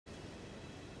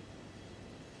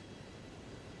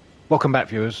Welcome back,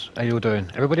 viewers. How you all doing?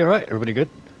 Everybody alright? Everybody good?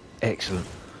 Excellent.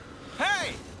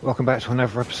 Hey! Welcome back to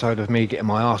another episode of me getting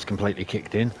my ass completely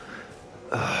kicked in.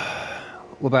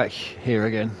 We're back here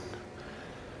again.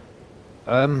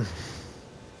 I don't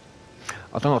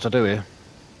know what to do here.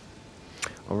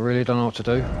 I really don't know what to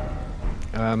do.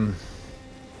 How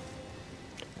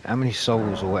many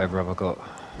souls or whatever have I got?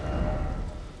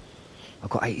 I've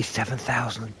got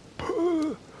 87,000.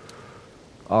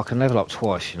 I can level up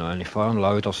twice, you know, and if I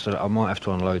unload, I might have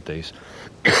to unload these.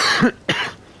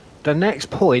 The next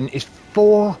point is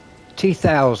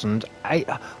 40,000.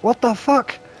 What the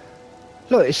fuck?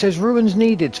 Look, it says ruins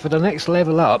needed for the next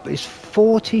level up is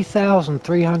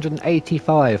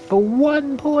 40,385 for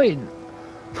 1 point.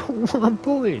 For 1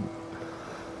 point.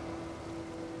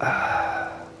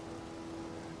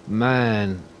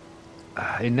 Man.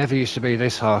 It never used to be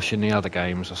this harsh in the other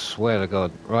games, I swear to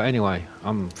God. Right, anyway,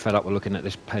 I'm fed up with looking at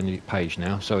this page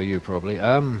now, so are you probably.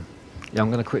 Yeah, I'm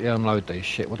going to quickly unload these.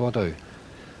 Shit, what do?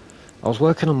 I was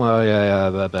working on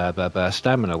my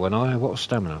stamina when what was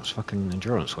stamina? It was fucking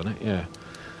endurance, wasn't it? Yeah.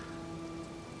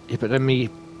 Yeah, but then me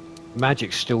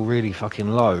magic's still really fucking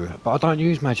low. But I don't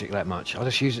use magic that much. I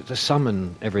just use it to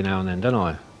summon every now and then, don't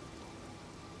I?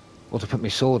 Or to put my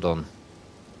sword on.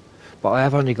 But I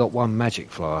have only got one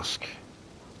magic flask.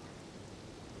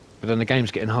 But then the game's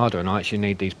getting harder and I actually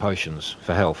need these potions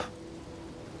for health.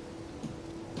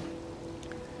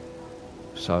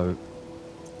 So...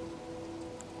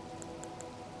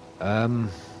 but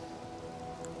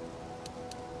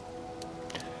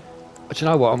you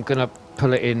know what, I'm gonna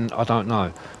pull it in, I don't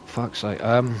know. Fuck's sake,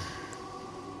 our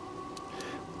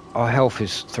health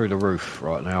is through the roof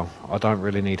right now. I don't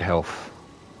really need health.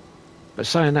 But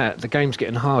saying that, the game's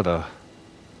getting harder.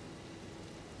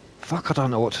 Fuck, I don't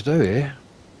know what to do here.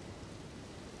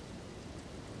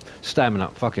 Stamina,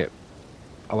 fuck it.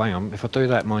 Oh, hang on. If I do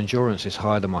that, my endurance is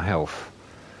higher than my health.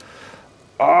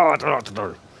 Oh, I don't know what to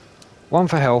do. 1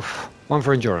 for health, 1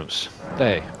 for endurance.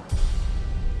 There.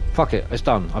 Fuck it, it's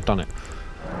done. I've done it.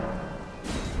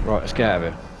 Right, let's get out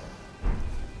of here.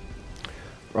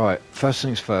 Right, first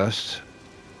things first.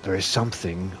 There is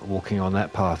something walking on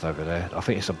that path over there. I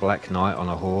think it's a black knight on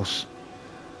a horse.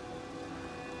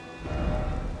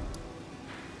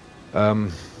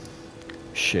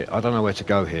 Shit, I don't know where to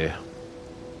go here.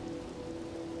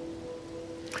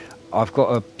 I've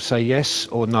got to say yes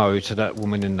or no to that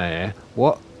woman in there.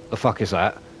 What the fuck is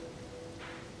that?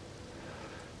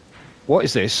 What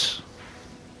is this?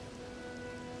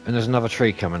 And there's another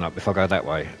tree coming up if I go that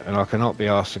way. And I cannot be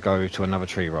asked to go to another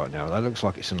tree right now. That looks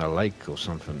like it's in a lake or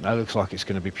something. That looks like it's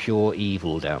going to be pure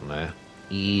evil down there.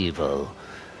 Evil.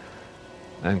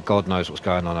 And God knows what's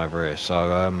going on over here.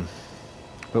 So,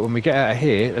 but when we get out of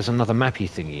here, there's another mappy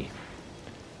thingy.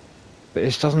 But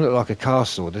this doesn't look like a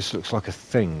castle. This looks like a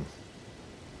thing.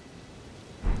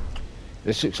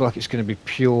 This looks like it's going to be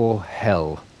pure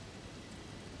hell.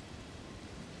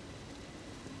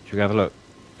 Should we have a look?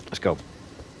 Let's go.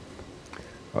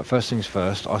 Right, first things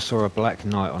first, I saw a black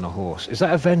knight on a horse. Is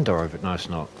that a vendor over it? No, it's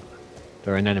not.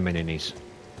 There are anemones.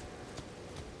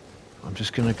 I'm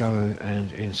just going to go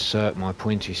and insert my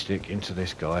pointy stick into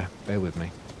this guy. Bear with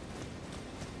me.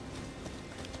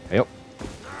 Hey up.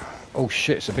 Oh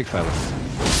shit, it's a big fella.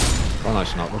 Oh no,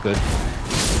 it's not. We're good.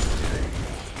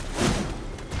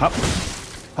 Up.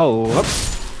 Oh, up.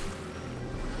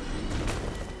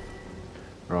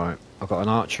 Right. I've got an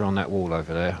archer on that wall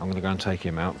over there. I'm going to go and take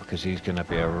him out because he's going to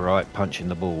be a right punch in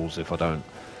the balls if I don't.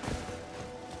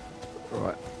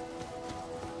 Right.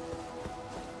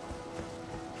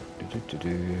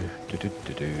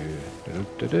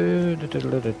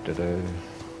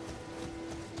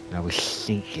 Now we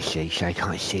sneak, you see, so they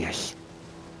can't see us.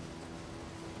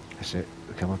 That's it.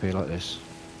 We come up here like this.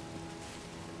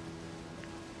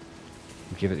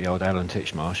 We give it the old Alan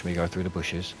Titchmarsh and we go through the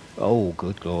bushes. Oh,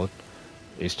 good lord.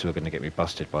 These two are going to get me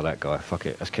busted by that guy. Fuck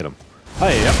it, let's kill him.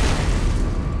 Hey, yep.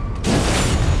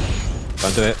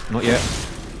 Don't do it, not yet.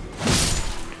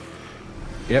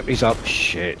 Yep, he's up.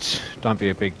 Shit. Don't be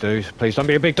a big dude. Please don't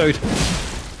be a big dude.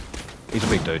 He's a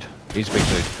big dude. He's a big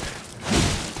dude.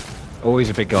 Oh, he's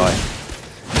a big guy.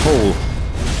 Oh.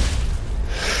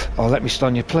 Oh, let me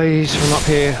stun you, please, from up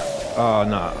here. Oh,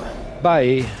 no.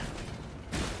 Bye.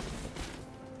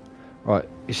 Right,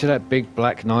 you see that big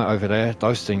black knight over there?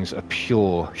 Those things are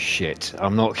pure shit.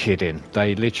 I'm not kidding.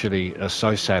 They literally are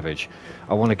so savage.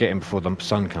 I want to get him before the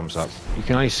sun comes up. You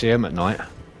can only see them at night.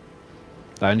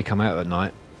 They only come out at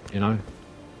night, you know?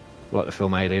 Like the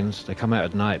film Aliens. They come out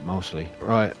at night, mostly.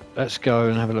 Right, let's go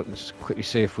and have a look. Let's quickly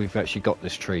see if we've actually got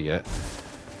this tree yet.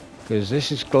 Because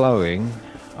this is glowing.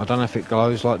 I don't know if it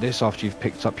glows like this after you've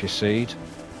picked up your seed.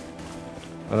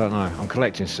 I don't know. I'm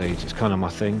collecting seeds. It's kind of my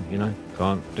thing, you know.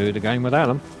 Can't do the game without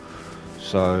them.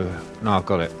 So, no, I've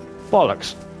got it.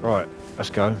 Bollocks! Right, let's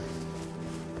go.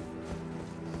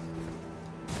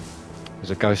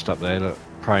 There's a ghost up there, look,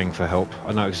 praying for help.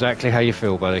 I know exactly how you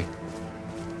feel, buddy.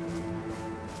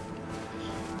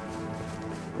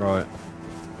 Right.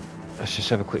 Let's just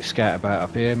have a quick scout about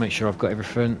up here, make sure I've got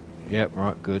everything. Yep,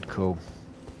 right, good, cool.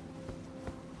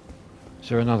 Is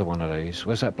there another one of these?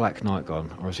 Where's that Black Knight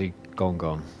gone? Or is he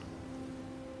gone?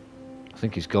 I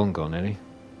think he's gone, isn't he?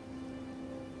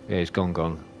 Yeah, he's gone.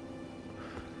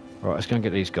 Right, let's go and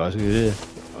get these guys. Right,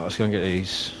 let's go and get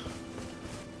these.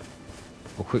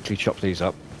 We'll quickly chop these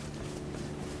up.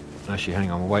 Actually,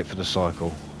 hang on, we'll wait for the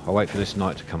cycle. I'll wait for this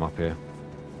knight to come up here.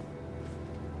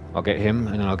 I'll get him,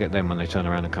 and then I'll get them when they turn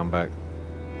around and come back.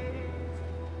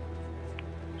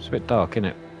 It's a bit dark, isn't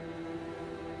it?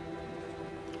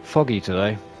 Foggy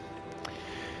today.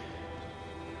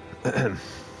 Hey!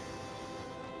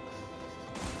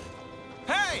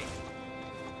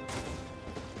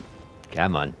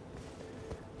 Come on.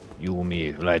 You and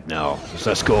me right now.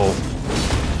 Let's go.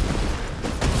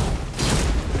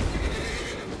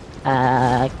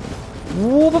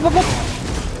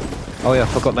 Oh yeah, I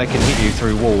forgot they can hit you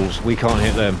through walls. We can't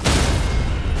hit them.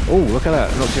 Oh, look at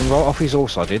that. Knocked him right off his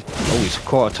horse, I did. Oh, he's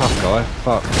quite a tough guy.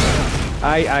 Fuck.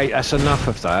 Hey, that's enough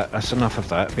of that. That's enough of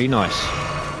that. Be nice.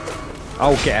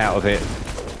 Oh, get out of it.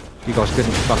 You guys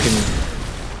couldn't fucking...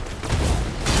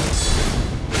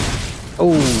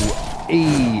 Oh,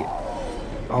 E.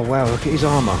 Oh, wow, look at his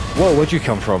armour. Whoa, where'd you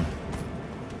come from?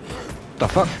 The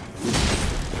fuck?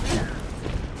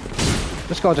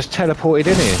 This guy just teleported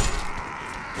in here.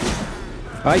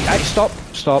 Hey, stop.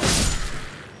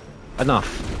 Enough.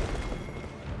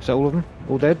 Is that all of them?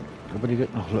 All dead? Everybody good?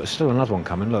 Oh, look, there's still another one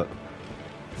coming, look.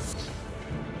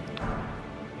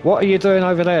 What are you doing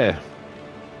over there?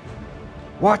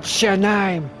 What's your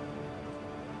name?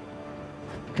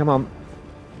 Come on.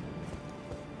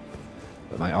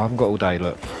 Look, mate, I haven't got all day,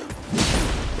 look.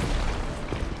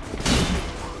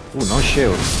 Oh, nice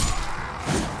shield.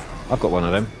 I've got one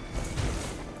of them.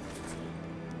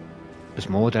 There's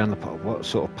more down the path. What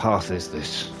sort of path is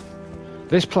this?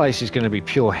 This place is going to be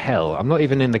pure hell. I'm not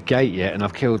even in the gate yet and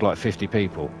I've killed like 50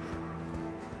 people.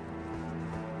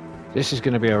 This is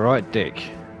going to be a right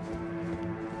dick.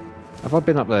 Have I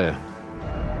been up there?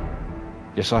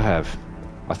 Yes, I have.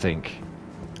 I think.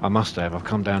 I must have. I've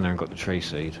come down there and got the tree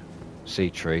seed.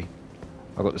 Seed tree.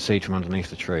 I got the seed from underneath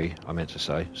the tree, I meant to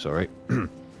say. Sorry. Oh,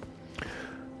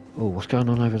 what's going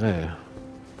on over there?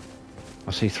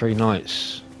 I see 3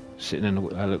 knights sitting in the...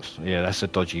 That looks... Yeah, that's a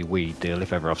dodgy weed deal,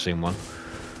 if ever I've seen one.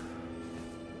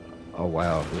 Oh,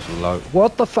 wow. There's a low...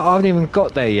 What the fuck? I haven't even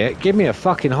got there yet. Give me a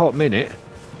fucking hot minute.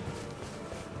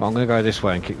 Well, I'm going to go this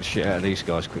way and kick the shit out of these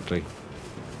guys quickly.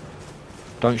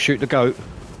 Don't shoot the goat.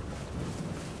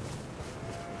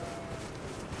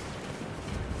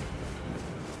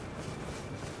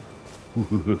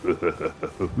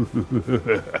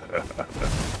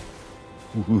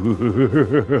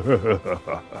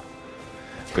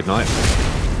 Good night.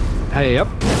 Hey, up.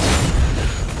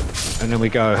 And then we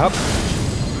go up.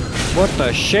 What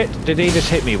the shit did he just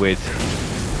hit me with?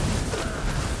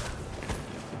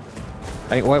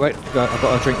 Hey, wait. I've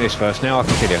got to drink this first. Now I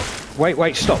can kill you.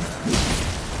 Wait, stop.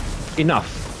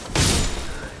 Enough.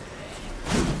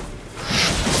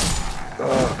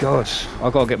 Oh, God.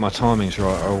 I've got to get my timings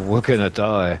right or we're going to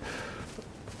die.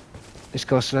 This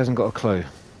guy still hasn't got a clue.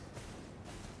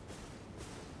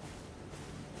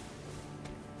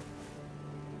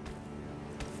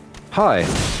 Hi.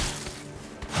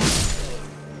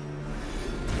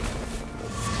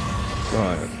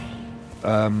 Right.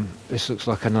 This looks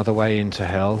like another way into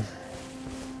hell.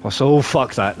 Oh,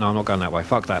 fuck that. No, I'm not going that way.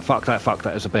 Fuck that.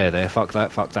 There's a bear there. Fuck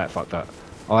that.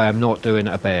 I am not doing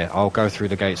a bear. I'll go through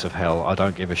the gates of hell. I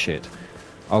don't give a shit.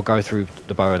 I'll go through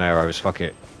the bow and arrows. Fuck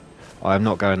it. I am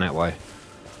not going that way.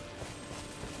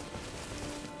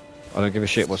 I don't give a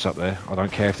shit what's up there. I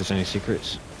don't care if there's any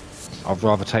secrets. I'd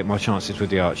rather take my chances with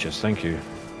the archers. Thank you.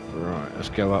 Right, let's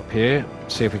go up here.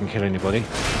 See if we can kill anybody.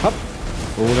 Up!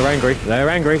 Oh, they're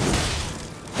angry.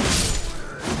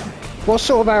 What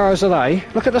sort of arrows are they?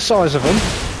 Look at the size of them.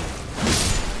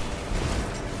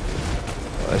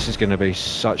 Well, this is going to be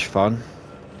such fun.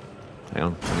 Hang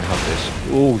on, let me have this.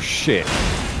 Oh, shit.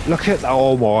 Look at that.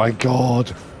 Oh, my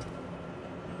God.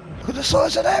 Look at the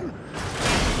size of them.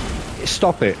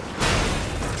 Stop it.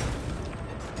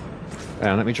 Hang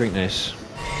on, let me drink this.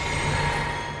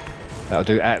 That'll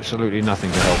do absolutely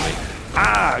nothing to help me.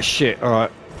 Ah, shit. All right.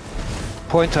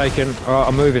 Point taken. All right,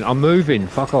 I'm moving.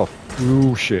 Fuck off.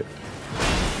 Oh, shit.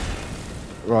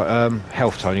 Right,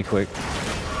 health, Tony, quick.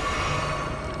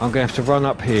 I'm going to have to run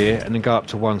up here and then go up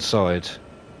to one side.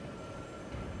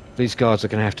 These guards are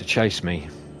going to have to chase me.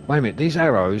 Wait a minute, these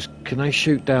arrows, can they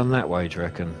shoot down that way, do you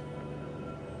reckon?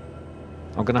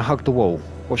 I'm going to hug the wall.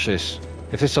 Watch this.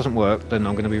 If this doesn't work, then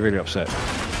I'm going to be really upset.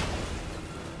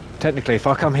 Technically, if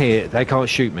I come here, they can't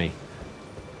shoot me.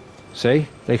 See?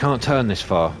 They can't turn this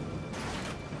far.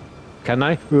 Can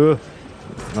they? No,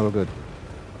 we're good.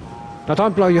 Now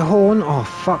don't blow your horn. Oh,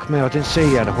 fuck me, I didn't see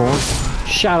you had a horn.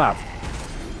 Shut up.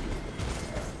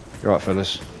 You're right,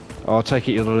 fellas. Oh, I'll take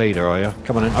it you're the leader, are you?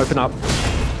 Come on in, open up.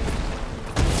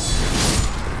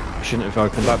 You shouldn't have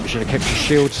opened up, you should have kept your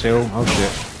shield still. Oh,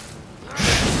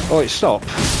 shit. Oh, stop.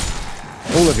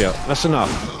 All of you, that's enough.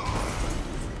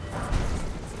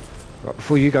 Right,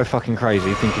 before you go fucking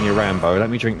crazy thinking you're Rambo,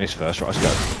 let me drink this first. Right, let's go.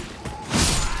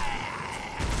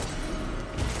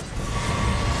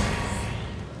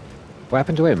 What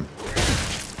happened to him?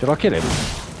 Did I kill him?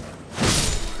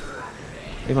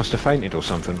 He must have fainted or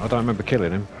something. I don't remember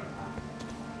killing him.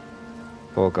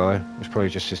 Poor guy. It's probably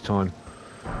just his time.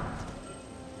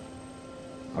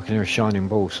 I can hear a shining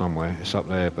ball somewhere. It's up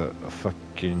there, but I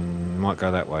fucking might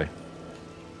go that way.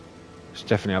 It's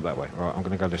definitely up that way. Right, I'm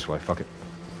going to go this way. Fuck it.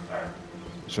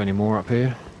 Is there any more up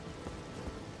here?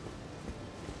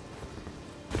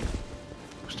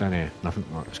 What's down here? Nothing?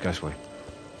 Right, let's go this way.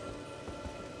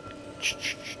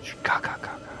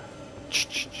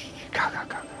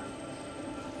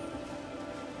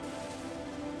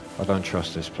 I don't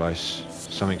trust this place.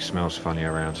 Something smells funny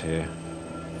around here.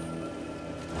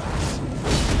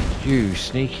 You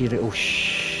sneaky little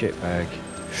shitbag.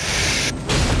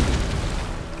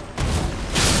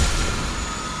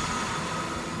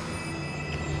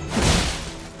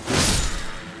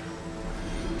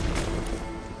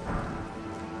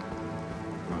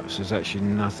 Right, so there's actually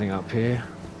nothing up here.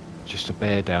 Just a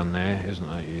bear down there, isn't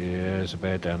it? Yeah, there's a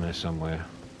bear down there somewhere.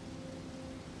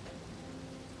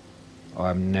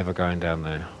 I'm never going down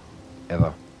there.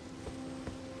 Ever.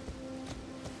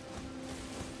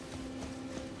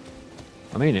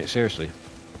 I mean it, seriously.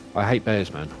 I hate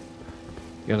bears, man.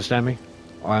 You understand me?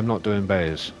 I am not doing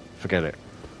bears. Forget it.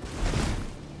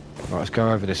 Right, let's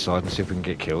go over this side and see if we can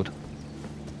get killed.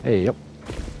 Hey, yep.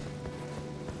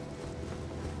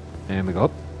 And we go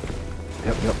up.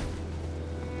 Yep, yep.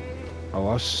 Oh,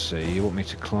 I see. You want me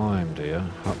to climb, do you?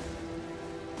 Up.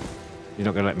 You're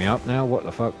not going to let me up now? What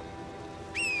the fuck?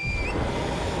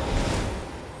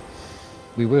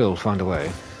 We will find a way.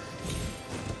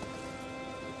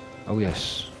 Oh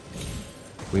yes.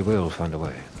 We will find a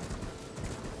way.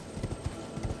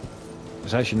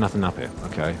 There's actually nothing up here.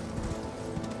 Okay.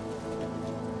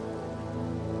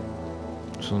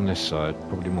 It's on this side.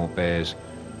 Probably more bears.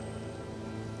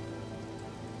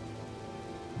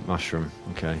 Mushroom.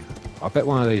 Okay. I bet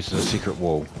one of these is a secret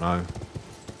wall. No.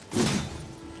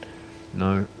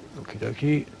 No. Okie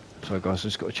dokie. So guys, I've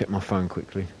just got to check my phone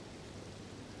quickly.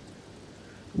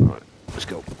 Right, let's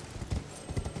go.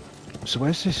 So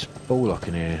where's this ball lock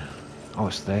in here? Oh,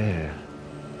 it's there.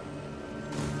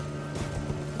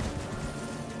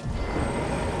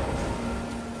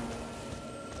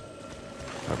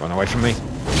 Don't run away from me.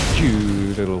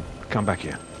 You little... Come back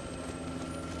here.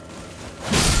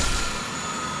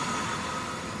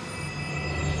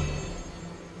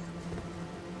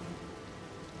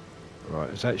 Right,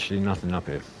 there's actually nothing up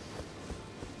here.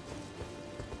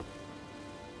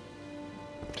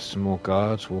 Some more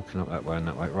guards walking up that way and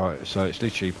that way. Right, so it's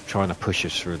literally trying to push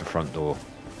us through the front door.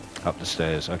 Up the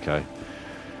stairs, okay.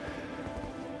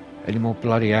 Any more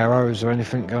bloody arrows or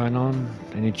anything going on?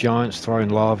 Any giants throwing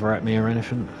lava at me or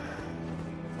anything?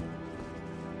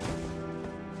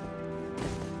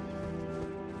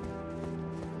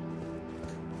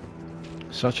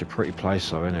 Such a pretty place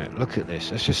though, isn't it? Look at this.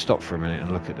 Let's just stop for a minute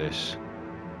and look at this.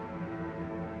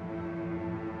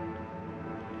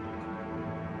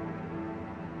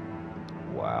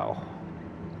 Wow.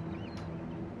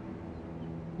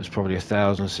 There's probably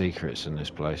 1,000 secrets in this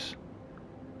place.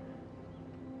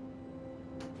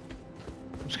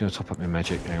 I'm just going to top up my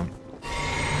magic. Hang on.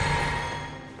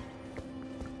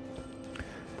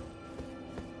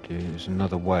 There's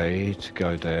another way to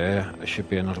go there. There should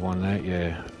be another one there.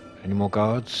 Yeah. Any more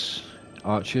guards?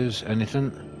 Archers?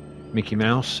 Anything? Mickey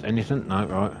Mouse? Anything? No,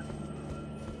 right.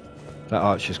 That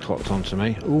archer's clocked onto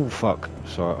me. Ooh, fuck.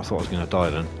 Sorry, I thought I was going to die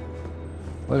then.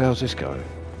 Where the hell's this go?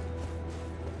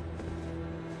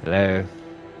 Hello?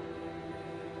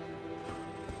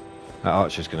 That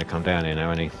archer's going to come down here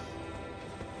now, isn't he?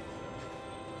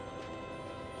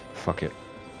 Fuck it.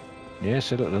 Yeah,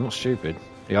 see, look, they're not stupid.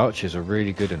 The archers are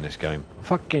really good in this game.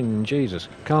 Fucking Jesus.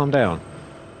 Calm down.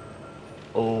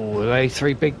 Oh, are they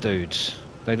 3 big dudes?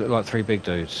 They look like 3 big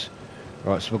dudes.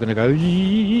 Right, so we're gonna go.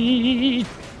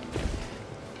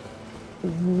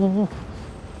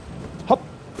 Hop!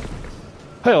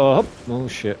 Hey, hop! Oh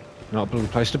shit! Not a blue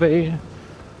place to be.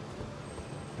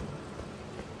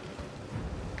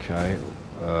 Okay.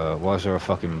 Why is there a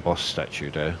fucking boss statue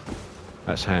there?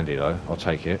 That's handy though. I'll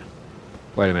take it.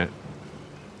 Wait a minute.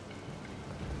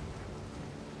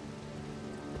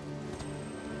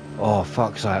 Oh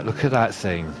fuck's that! Look at that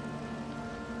thing.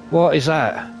 What is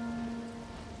that?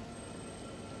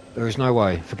 There is no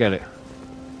way. Forget it.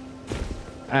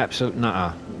 Absolute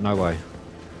nutter. No way.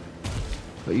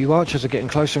 But you archers are getting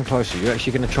closer and closer. You're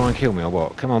actually going to try and kill me or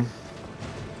what? Come on.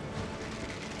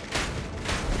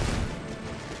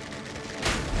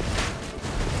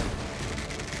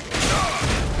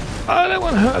 Oh, that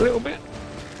one hurt a little bit.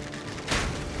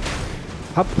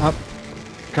 Up, up.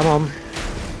 Come on.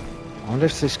 I wonder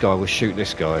if this guy will shoot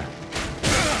this guy.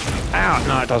 Ow!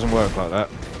 No, it doesn't work like that.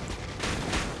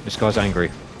 This guy's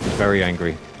angry. He's very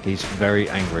angry. He's very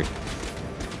angry.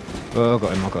 Oh, I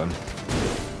got him, I got him.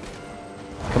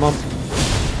 Come on.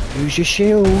 Use your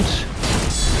shields.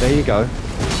 There you go.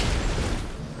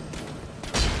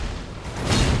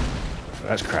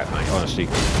 That's crap, mate, honestly.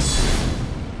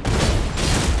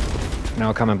 Now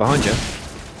I'm coming behind you.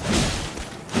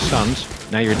 You're stunned.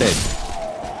 Now you're dead.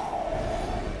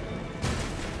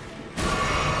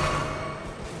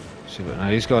 See, but now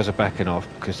these guys are backing off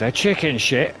because they're chicken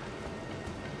shit.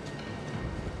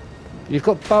 You've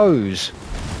got bows.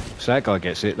 So that guy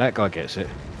gets it, that guy gets it.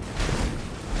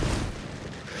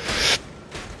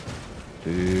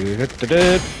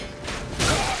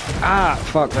 Ah,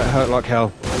 fuck, that hurt like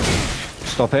hell.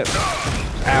 Stop it.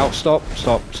 Ow, stop,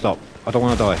 stop, stop. I don't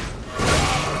want to die.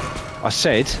 I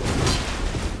said,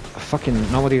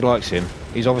 fucking nobody likes him.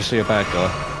 He's obviously a bad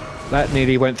guy. That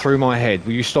nearly went through my head.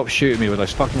 Will you stop shooting me with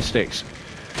those fucking sticks?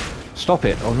 Stop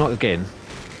it. Oh, not again.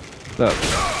 Look.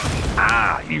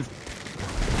 Ah, you...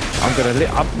 I'm gonna lit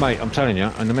up, mate. I'm telling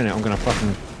you. In a minute, I'm gonna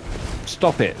fucking...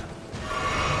 Stop it.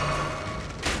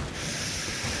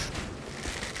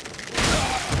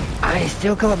 Ah, he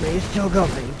still got me. He still got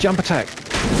me. Jump attack.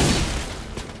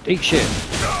 Eat shit.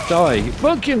 Die.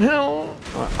 Fucking hell.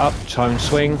 Right, up, tone,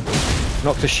 swing.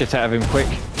 Knock the shit out of him quick.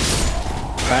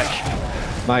 Back.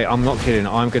 Mate, I'm not kidding.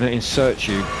 I'm going to insert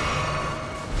you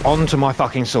onto my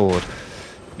fucking sword.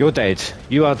 You're dead.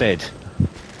 You are dead.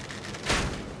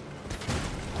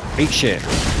 Eat shit.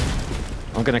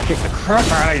 I'm going to kick the crap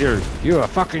out of you. You are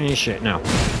fucking in shit now.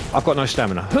 I've got no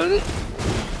stamina.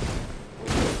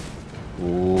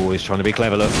 Ooh, he's trying to be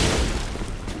clever, look.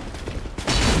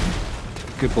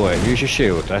 Good boy. Use your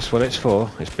shield. That's what it's for.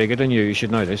 It's bigger than you. You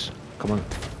should know this. Come on.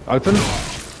 Open.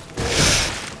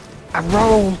 And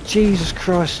roll! Jesus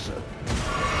Christ.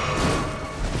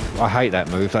 I hate that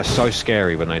move. That's so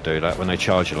scary when they do that, when they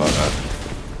charge you like that.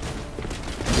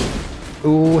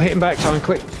 Ooh, hit him back, Tone,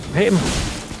 quick. Hit him.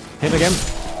 Hit him again.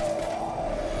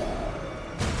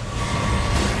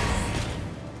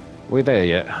 We're there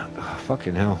yet? Oh,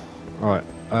 fucking hell. Right.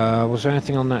 Was there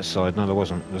anything on that side? No, there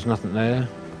wasn't. There's nothing there.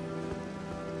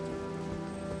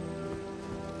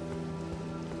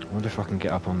 I wonder if I can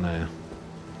get up on there.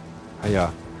 Hey,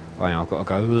 yeah. Right, I've got to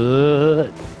go.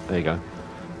 There you go.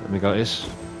 Let me go this.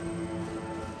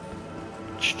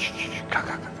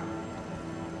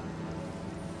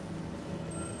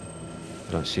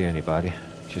 I don't see anybody.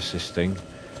 Just this thing.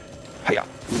 Hey, yeah.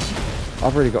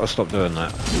 I've really got to stop doing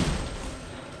that.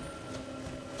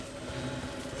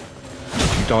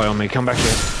 You die on me. Come back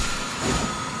here.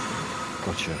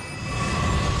 Gotcha.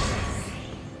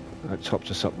 That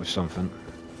topped us up with something.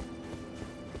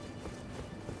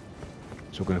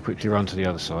 So we're going to quickly run to the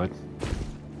other side.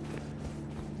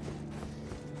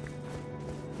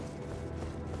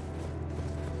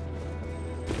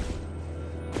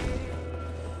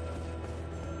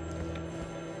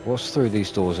 What's through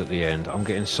these doors at the end? I'm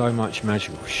getting so much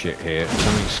magical shit here.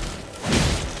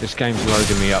 This game's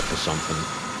loading me up for something.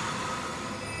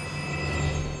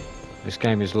 This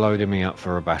game is loading me up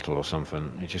for a battle or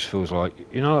something. It just feels like,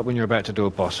 you know, like when you're about to do a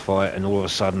boss fight and all of a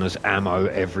sudden there's ammo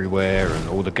everywhere and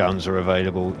all the guns are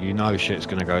available, you know shit's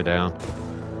gonna go down.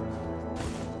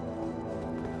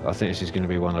 I think this is gonna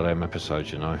be one of them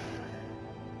episodes, you know.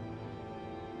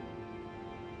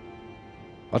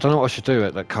 I don't know what I should do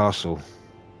at that castle.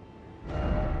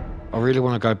 I really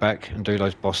want to go back and do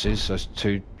those bosses, those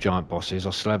two giant bosses. I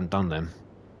still haven't done them.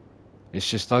 It's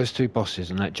just those two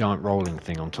bosses and that giant rolling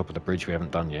thing on top of the bridge we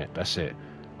haven't done yet. That's it.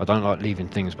 I don't like leaving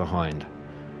things behind.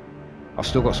 I've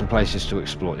still got some places to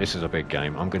explore. This is a big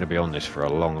game. I'm going to be on this for a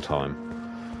long time.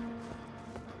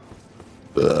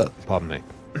 Pardon me.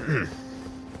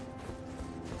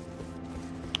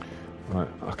 Right,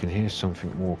 I can hear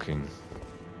something walking.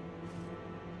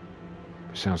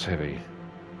 It sounds heavy.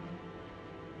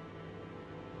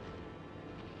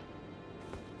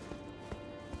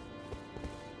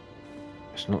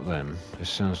 It's not them. This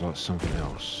sounds like something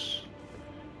else.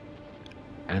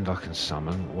 And I can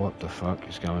summon. What the fuck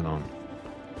is going on?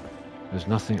 There's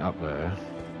nothing up there.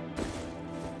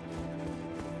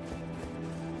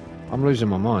 I'm losing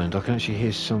my mind. I can actually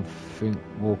hear something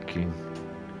walking.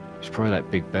 It's probably that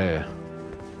big bear.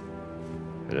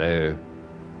 Hello.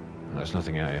 There's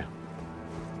nothing out here.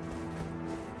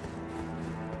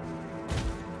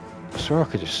 I swear I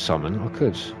could just summon. I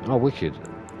could. Oh, wicked.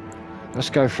 Let's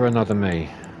go for another me.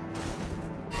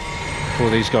 Before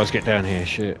these guys get down here,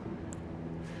 shit.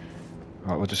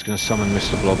 Right, we're just going to summon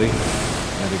Mr. Blobby.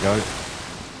 There we go.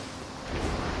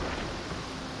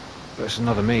 That's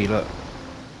another me, look.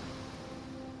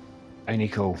 Ain't he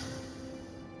cool?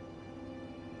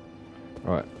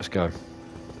 Right, let's go.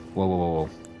 Whoa, whoa, whoa, whoa.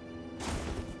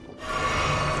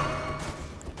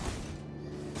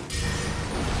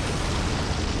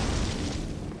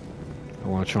 I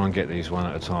want to try and get these one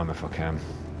at a time if I can.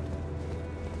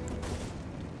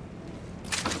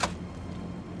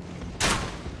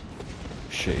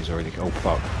 Shit, he's already... Oh,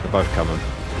 fuck. They're both coming.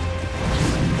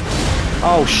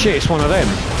 Oh, shit, it's one of them.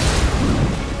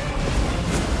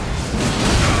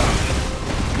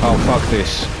 Oh, fuck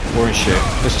this. We're in shit.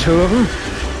 There's two of them.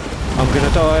 I'm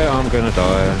gonna die, I'm gonna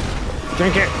die.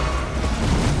 Drink it.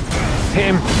 Hit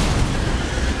him.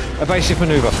 Evasive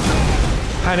maneuver.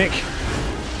 Panic.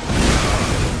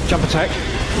 Jump attack.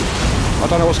 I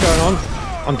don't know what's going on.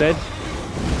 I'm dead.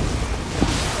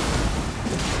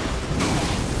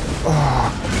 Oh,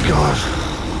 God.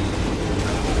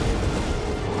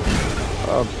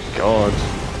 Oh, God.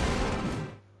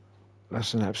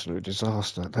 That's an absolute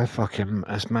disaster. They're fucking...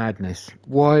 That's madness.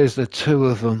 Why is there two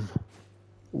of them?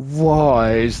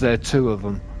 Why is there two of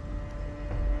them?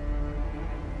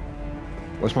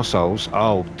 Where's my souls?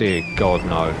 Oh, dear God,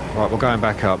 no. Right, we're going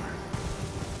back up.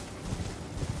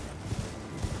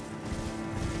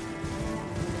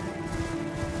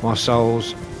 My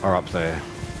souls are up there.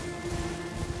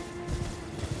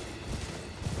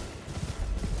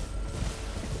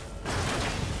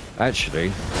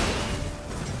 Actually...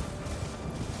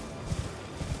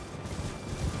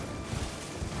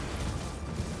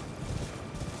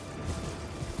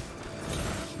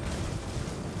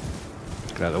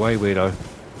 Get out of the way, weirdo.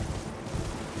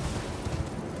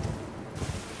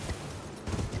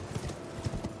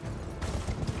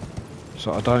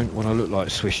 So I don't want to look like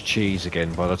Swiss cheese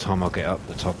again by the time I get up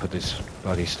the top of this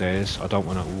bloody stairs. I don't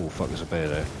want to... Oh, fuck, there's a bear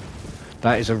there.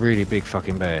 That is a really big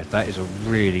fucking bear. That is a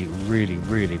really, really,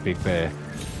 really big bear.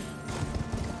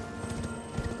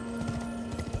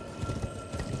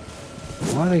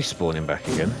 Why are they spawning back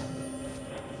again?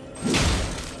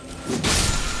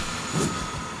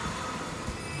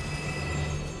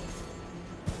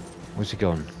 Where's he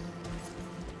gone?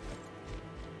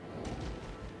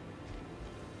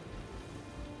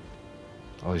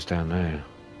 Oh, he's down there.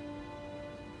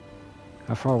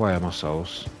 How far away are my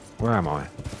souls? Where am I?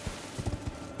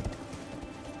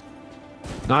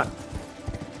 No.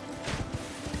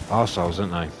 Our souls,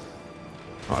 aren't they?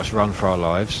 Right, let's run for our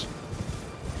lives.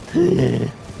 Dear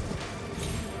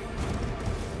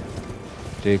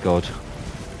God.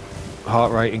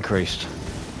 Heart rate increased.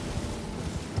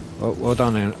 Well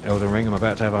done, Elden Ring. I'm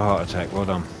about to have a heart attack. Well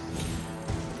done.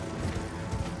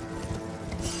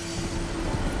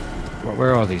 Right,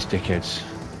 where are these dickheads?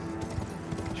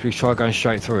 Should we try going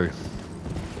straight through?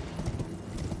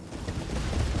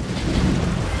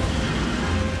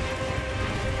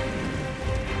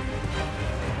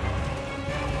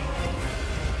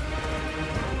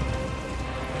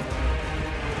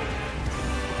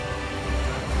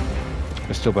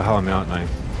 They're still behind me, aren't they?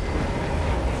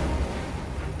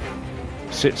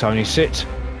 Sit, Tony, sit!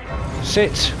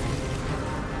 Sit!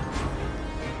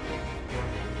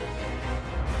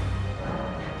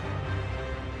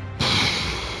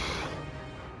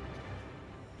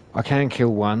 I can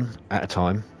kill one at a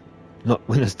time, not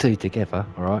when there's two together,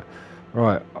 alright?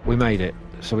 Right, we made it.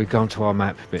 So we've gone to our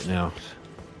map bit now.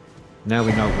 Now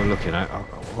we know what we're looking at. Oh,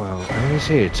 well, and he's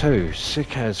here too.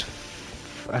 Sick as...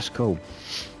 That's cool.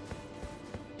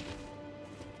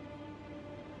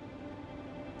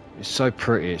 It's so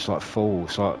pretty, it's like fall,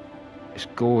 it's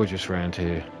gorgeous around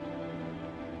here.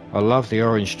 I love the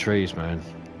orange trees, man.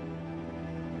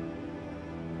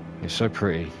 It's so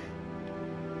pretty.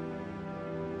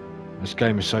 This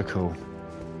game is so cool.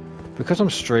 Because I'm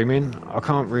streaming, I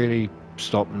can't really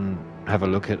stop and have a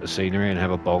look at the scenery and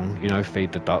have a bong, you know,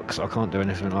 feed the ducks. I can't do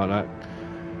anything like that.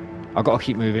 I've got to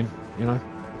keep moving, you know.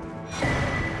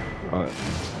 Right.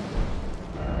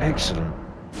 Excellent.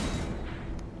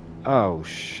 Oh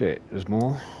shit, there's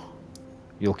more?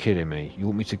 You're kidding me. You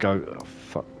want me to go... Oh,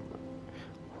 fuck.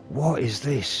 What is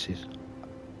this?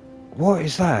 What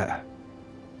is that?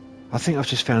 I think I've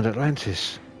just found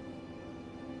Atlantis.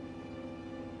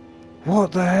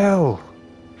 What the hell?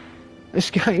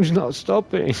 This game's not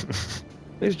stopping.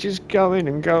 It's just going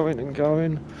and going and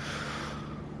going.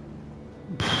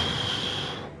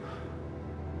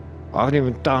 I haven't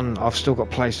even done... I've still got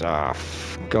place... Ah,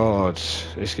 God.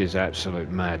 This is absolute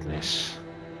madness.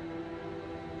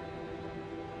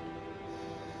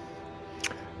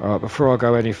 Alright, before I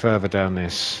go any further down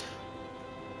this,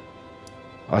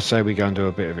 I say we go and do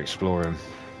a bit of exploring.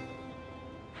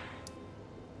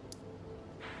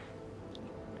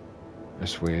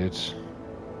 That's weird.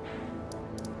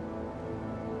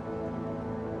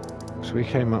 So we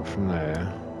came up from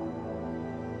there.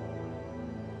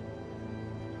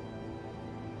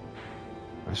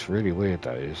 That's really weird,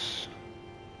 that is.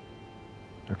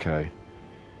 Okay.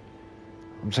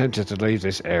 I'm tempted to leave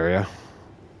this area.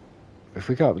 If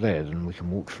we go up there, then we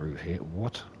can walk through here.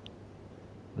 What?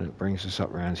 And it brings us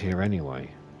up around here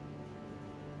anyway.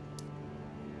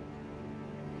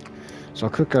 So I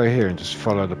could go here and just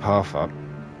follow the path up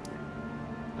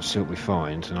and see what we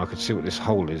find, and I could see what this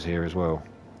hole is here as well.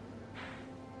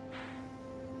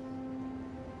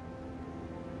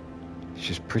 It's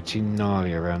just pretty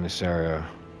gnarly around this area.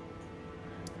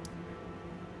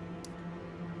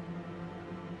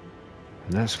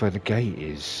 And that's where the gate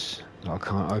is that I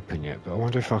can't open yet, but I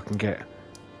wonder if I can get...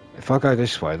 If I go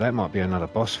this way, that might be another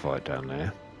boss fight down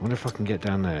there. I wonder if I can get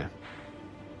down there.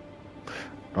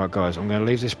 Right guys, I'm going to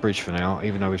leave this bridge for now,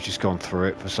 even though we've just gone through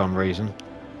it for some reason.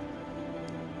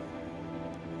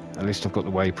 At least I've got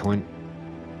the waypoint.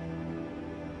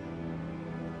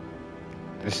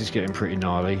 This is getting pretty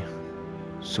gnarly.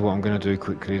 So what I'm going to do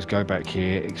quickly is go back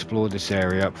here, explore this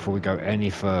area before we go any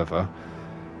further.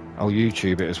 I'll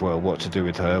YouTube it as well, what to do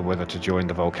with her, whether to join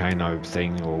the volcano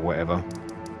thing or whatever.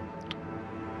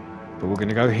 But we're going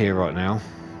to go here right now.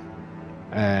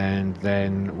 And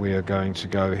then we are going to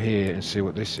go here and see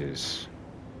what this is.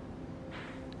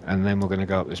 And then we're going to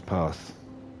go up this path.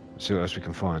 See what else we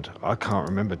can find. I can't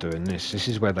remember doing this. This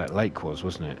is where that lake was,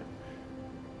 wasn't it?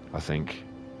 I think.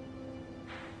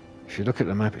 If you look at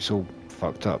the map, it's all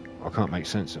fucked up. I can't make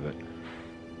sense of it.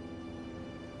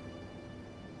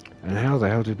 And how the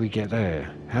hell did we get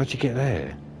there? How'd you get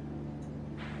there?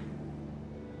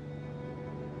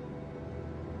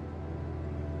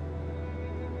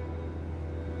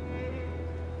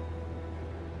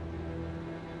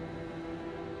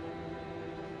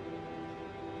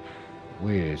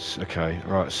 Weird. Okay,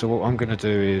 right, so what I'm going to do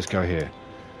is go here.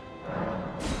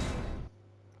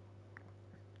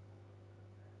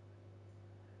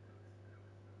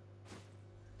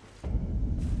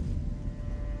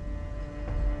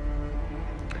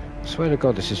 I swear to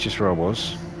God, this is just where I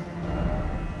was.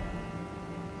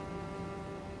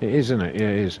 It is, isn't it? Yeah,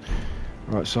 it is.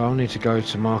 Right, so I'll need to go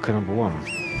to marker number 1.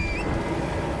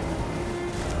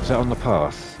 Is that on the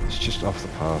path? It's just off the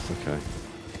path, okay.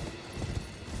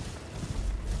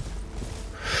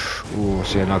 Ooh, I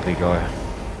see an ugly guy.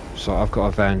 So I've got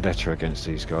a vendetta against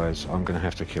these guys. I'm going to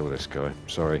have to kill this guy.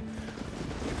 Sorry.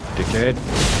 Dickhead.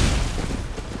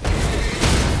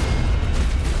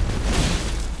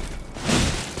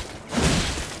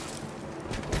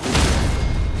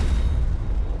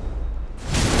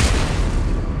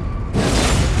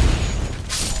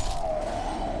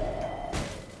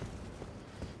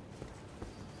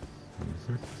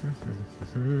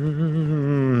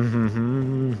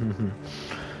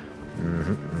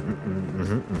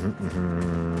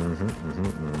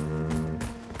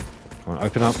 Come on,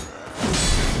 open up.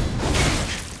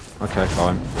 Okay,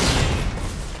 fine.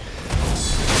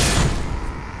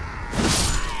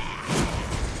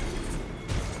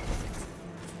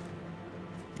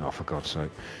 Oh, for God's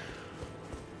sake.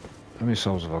 How many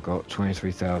souls have I got?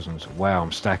 23,000. Wow,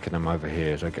 I'm stacking them over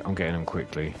here. I'm getting them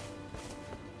quickly.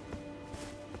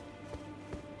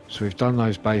 So we've done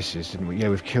those bases, didn't we? Yeah,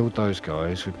 we've killed those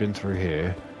guys. We've been through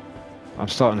here. I'm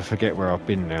starting to forget where I've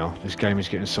been now. This game is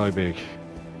getting so big.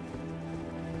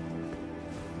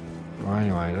 Well,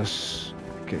 anyway, let's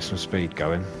get some speed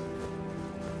going.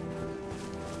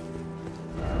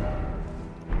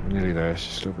 We're nearly there. It's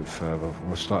just a little bit further.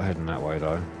 We'll start heading that way,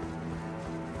 though.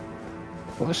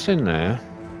 What's in there?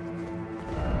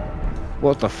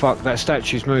 What the fuck? That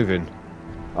statue's moving.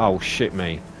 Oh, shit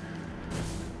me.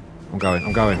 I'm going,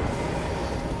 I'm going.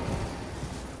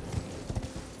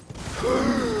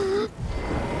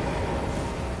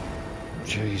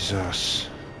 Jesus.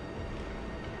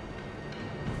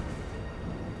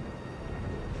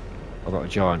 I've got a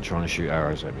giant trying to shoot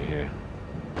arrows at me here.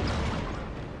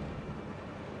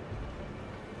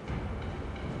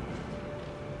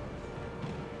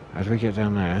 How do we get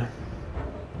down there?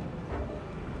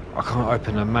 I can't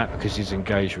open the map because he's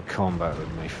engaged with combat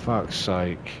with me. Fuck's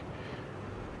sake.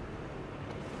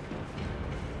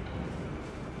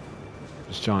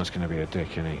 This giant's going to be a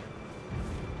dick, isn't he?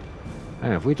 Hey,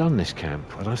 have we done this camp?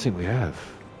 I don't think we have.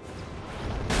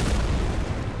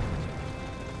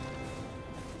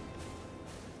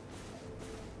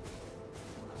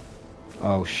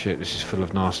 Oh shit, this is full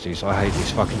of nasties. I hate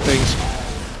these fucking things.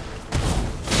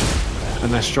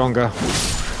 And they're stronger.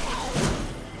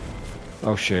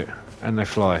 Oh shit. And they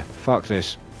fly. Fuck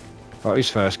this. Right, who's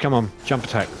first? Come on, jump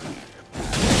attack.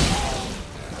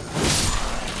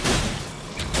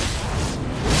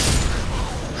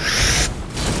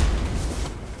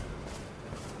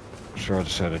 Sure, I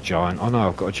just had a giant. Oh no,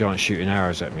 I've got a giant shooting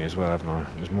arrows at me as well, haven't I?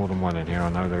 There's more than one in here, I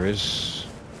know there is.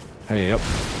 Hey, yep.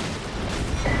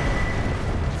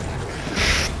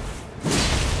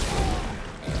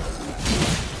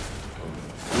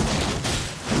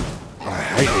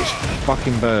 I hate these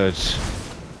fucking birds.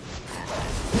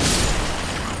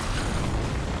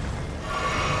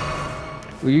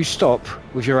 Will you stop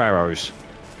with your arrows?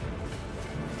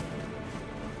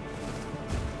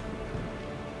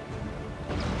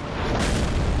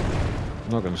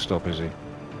 Not going to stop, is he?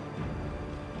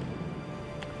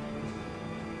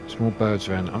 There's more birds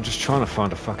around. I'm just trying to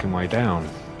find a fucking way down.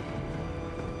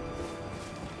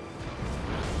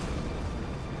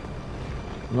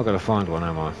 I'm not going to find one,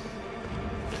 am I?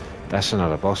 That's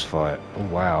another boss fight. Oh,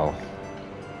 wow.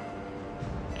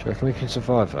 Do you reckon we can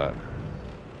survive that?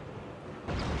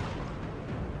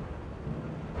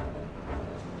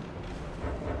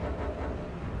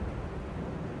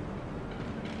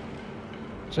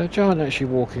 Is that giant actually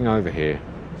walking over here?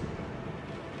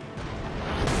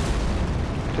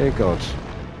 Dear God.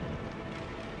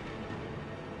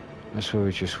 That's where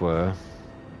we just were.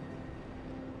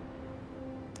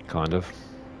 Kind of.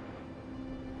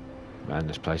 Man,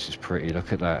 this place is pretty.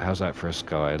 Look at that. How's that for a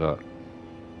sky? Look.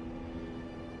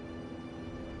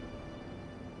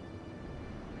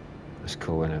 That's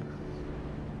cool, isn't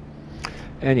it?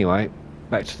 Anyway,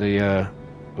 back to the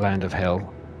land of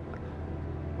hell.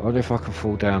 I wonder if I can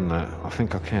fall down that. I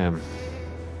think I can.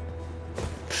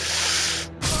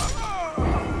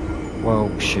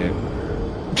 Well, shit.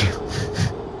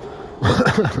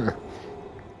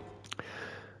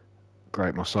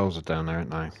 Great, my souls are down there, aren't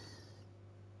they?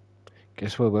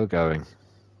 Guess where we're going?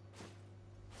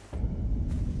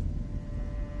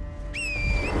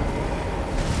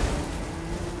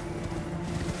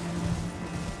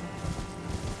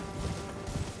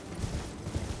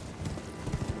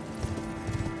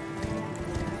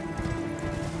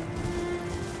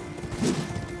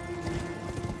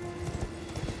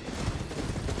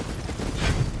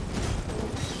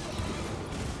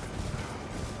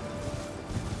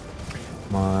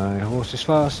 My horse is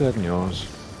faster than yours.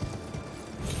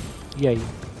 Yay.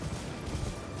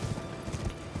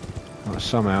 Right,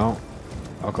 somehow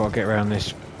I've got to get around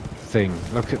this thing.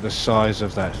 Look at the size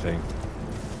of that thing.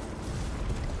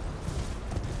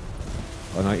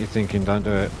 I know what you're thinking, don't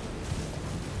do it.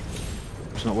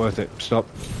 It's not worth it. Stop.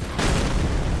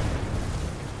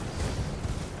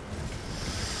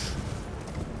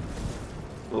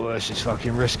 Oh, this is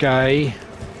fucking risque.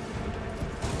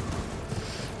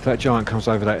 If that giant comes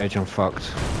over that edge, I'm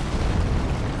fucked.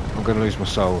 I'm going to lose my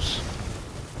souls.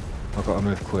 I've got to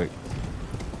move quick.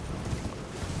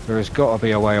 There has got to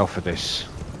be a way off of this.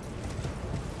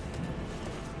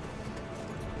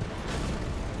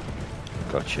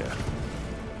 Gotcha.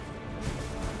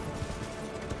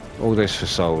 All this for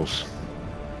souls.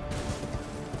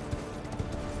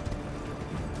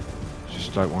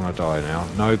 Just don't want to die now.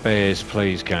 No bears,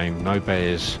 please, game. No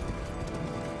bears.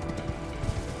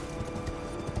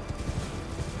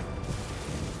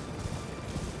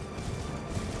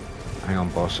 Hang on,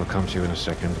 boss, I'll come to you in a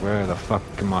second. Where the fuck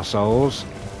are my souls?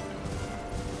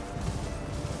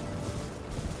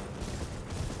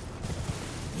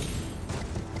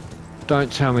 Don't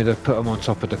tell me they've put them on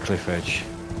top of the cliff edge.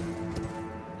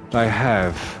 They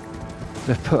have.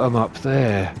 They've put them up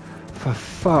there. For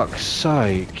fuck's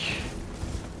sake.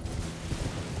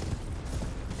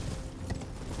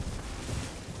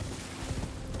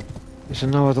 Is there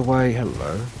no other way?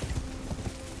 Hello.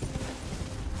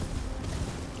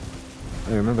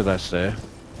 I remember that's there.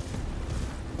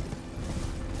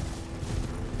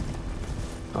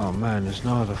 Oh man, there's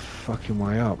no other fucking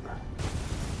way up.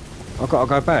 I've got to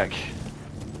go back.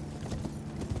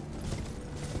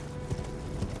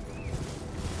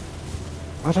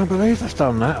 I don't believe they've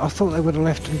done that. I thought they would have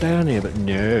left them down here, but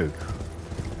no.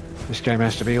 This game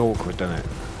has to be awkward, doesn't it?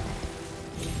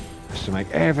 Has to make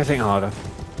everything harder.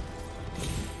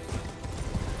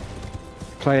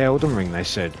 Play Elden Ring, they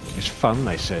said. It's fun,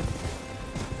 they said.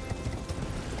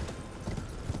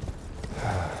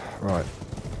 Right.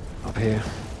 Up here.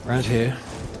 Round here.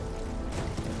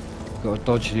 Got to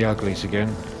dodge the uglies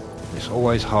again. It's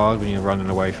always hard when you're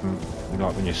running away from...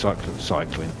 Like when you're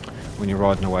cycling. When you're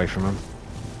riding away from them.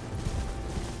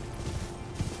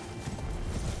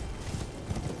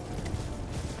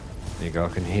 There you go. I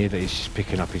can hear that he's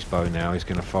picking up his bow now. He's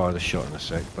going to fire the shot in a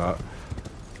sec, but...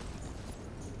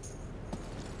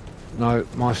 No,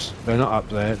 they're not up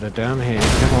there. They're down here.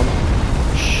 Come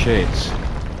on. Shit.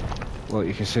 Well,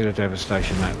 you can see the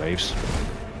devastation that leaves.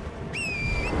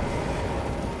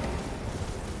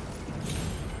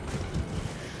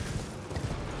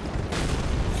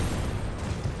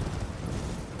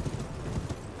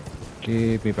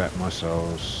 Give me back my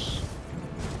souls.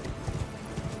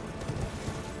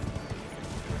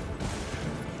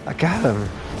 I got him.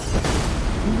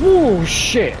 Whoa,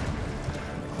 shit.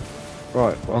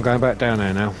 Right, well, I'm going back down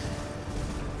there now.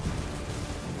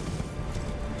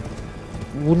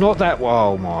 Well, not that.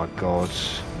 Oh my god.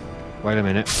 Wait a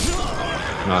minute.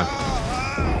 No.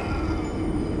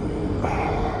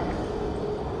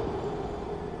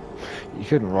 You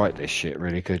couldn't write this shit,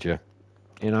 really, could you?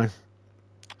 You know?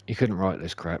 You couldn't write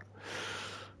this crap.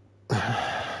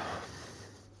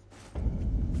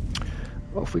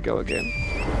 Off we go again.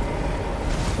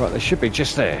 Right, they should be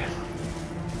just there.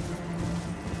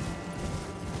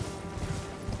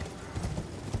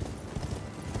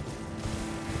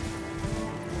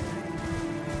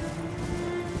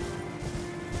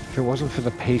 If it wasn't for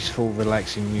the peaceful,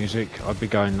 relaxing music, I'd be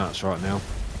going nuts right now.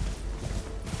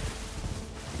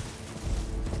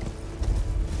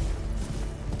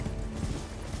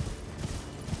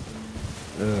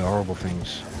 Ugh, horrible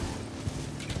things.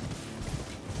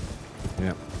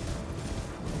 Yep.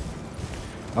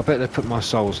 I bet they put my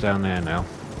souls down there now.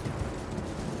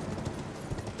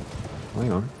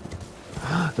 Hang on.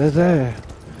 They're there!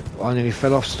 I nearly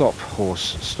fell off. Stop,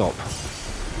 horse. Stop.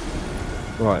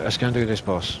 Right, let's go and do this,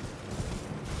 boss.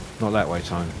 Not that way,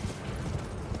 Tone.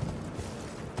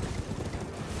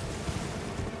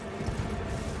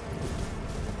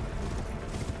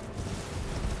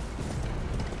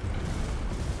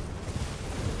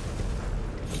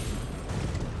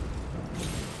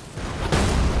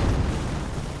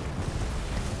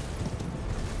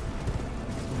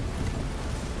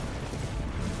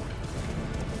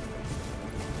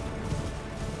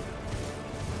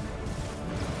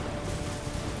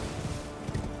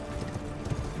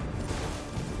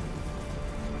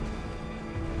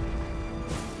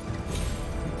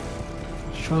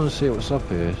 Trying to see what's up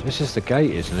here. This is the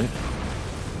gate, isn't it?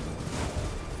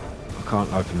 I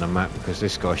can't open the map because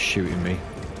this guy's shooting me.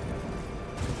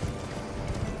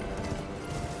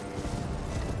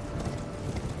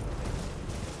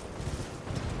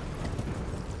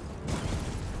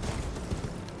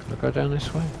 Can I go down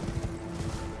this way?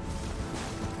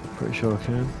 Pretty sure I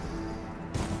can.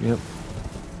 Yep.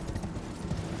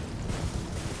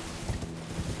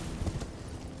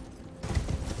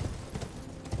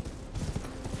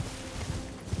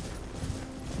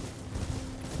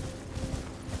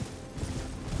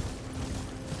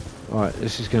 Right,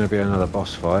 this is going to be another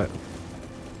boss fight.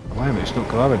 Wait a minute, it's not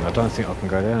glowing. I don't think I can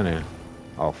go down here.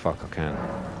 Oh, fuck, I can.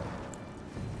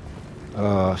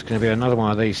 Oh, it's going to be another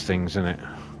one of these things, isn't it?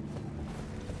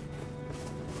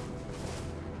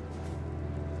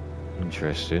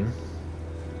 Interesting.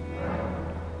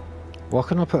 Why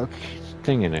can I put a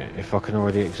thing in it if I can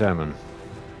already examine?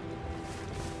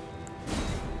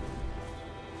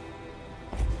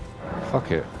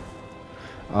 Fuck it.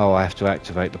 Oh, I have to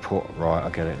activate the port. Right, I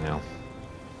get it now.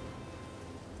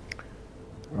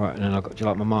 Right, and then I got. Do you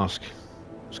like my mask?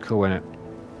 It's cool, isn't it?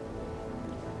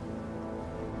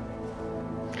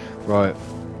 Right,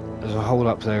 there's a hole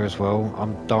up there as well.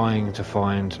 I'm dying to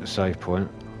find a save point.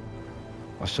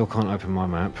 I still can't open my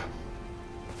map.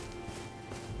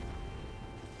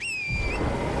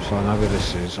 So I know where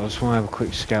this is. I just want to have a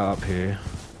quick scout up here.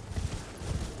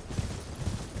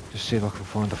 Just see if I can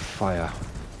find a fire.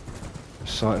 A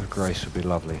sight of grace would be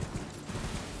lovely.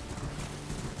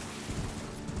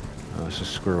 Oh, it's a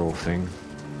squirrel thing.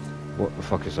 What the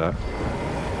fuck is that?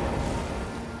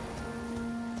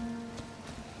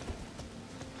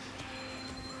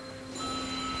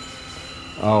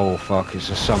 Oh fuck, it's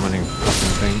a summoning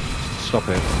fucking thing. Stop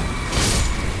it.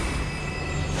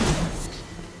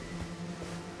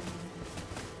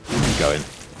 Keep going.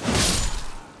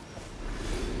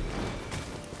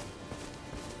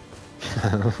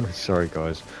 Sorry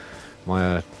guys,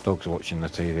 my dog's watching the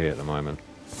TV at the moment.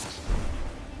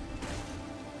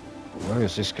 Where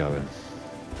is this going?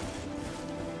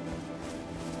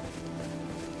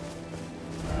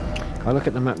 I look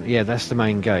at the map. Yeah, that's the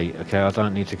main gate. Okay, I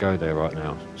don't need to go there right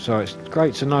now. So it's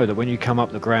great to know that when you come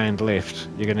up the grand lift,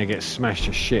 you're going to get smashed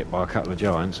to shit by a couple of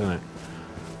giants, isn't it?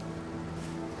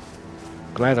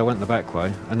 Glad I went the back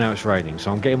way, and now it's raining,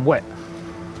 so I'm getting wet.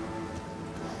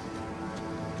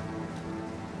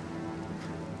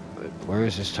 Where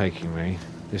is this taking me?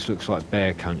 This looks like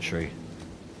bear country.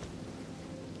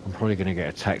 I'm probably going to get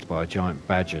attacked by a giant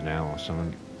badger now or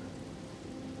something.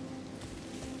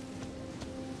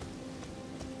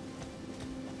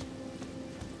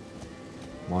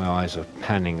 My eyes are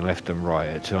panning left and right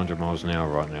at 200 miles an hour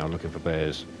right now, looking for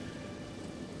bears.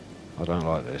 I don't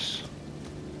like this.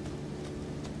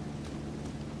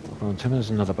 Come on, tell me there's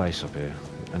another base up here.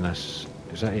 And that's...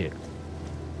 is that it?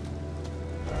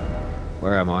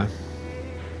 Where am I?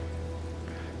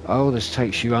 Oh, this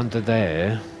takes you under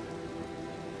there.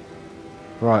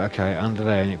 Right, okay, under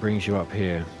there, and it brings you up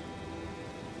here.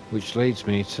 Which leads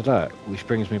me to that, which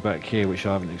brings me back here, which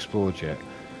I haven't explored yet.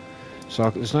 So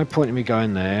there's no point in me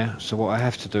going there, so what I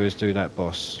have to do is do that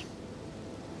boss.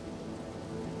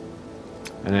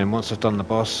 And then once I've done the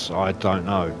boss, I don't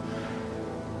know.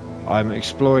 I'm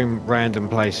exploring random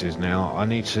places now. I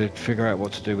need to figure out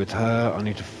what to do with her. I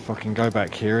need to fucking go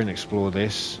back here and explore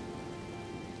this.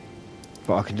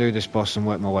 But I can do this boss and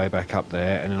work my way back up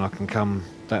there, and then I can come...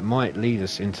 that might lead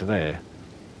us into there.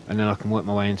 And then I can work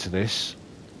my way into this.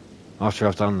 After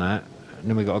I've done that. And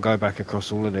then we've got to go back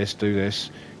across all of this, do this,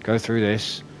 go through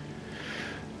this.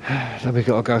 Then we've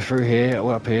got to go through here,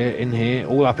 all up here, in here,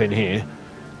 all up in here.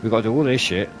 We've got to do all this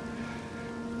shit.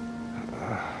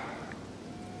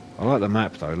 I like the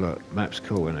map though, look. Map's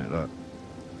cool, isn't it? Look.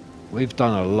 We've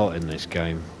done a lot in this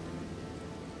game.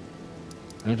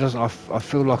 And it doesn't... I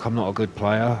feel like I'm not a good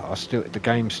player. The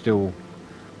game's still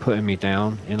putting me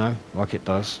down, you know, like it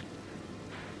does.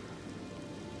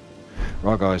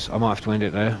 Right guys, I might have to end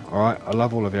it there. Alright, I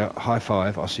love all of you. High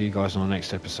five. I'll see you guys on the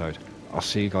next episode. I'll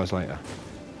see you guys later.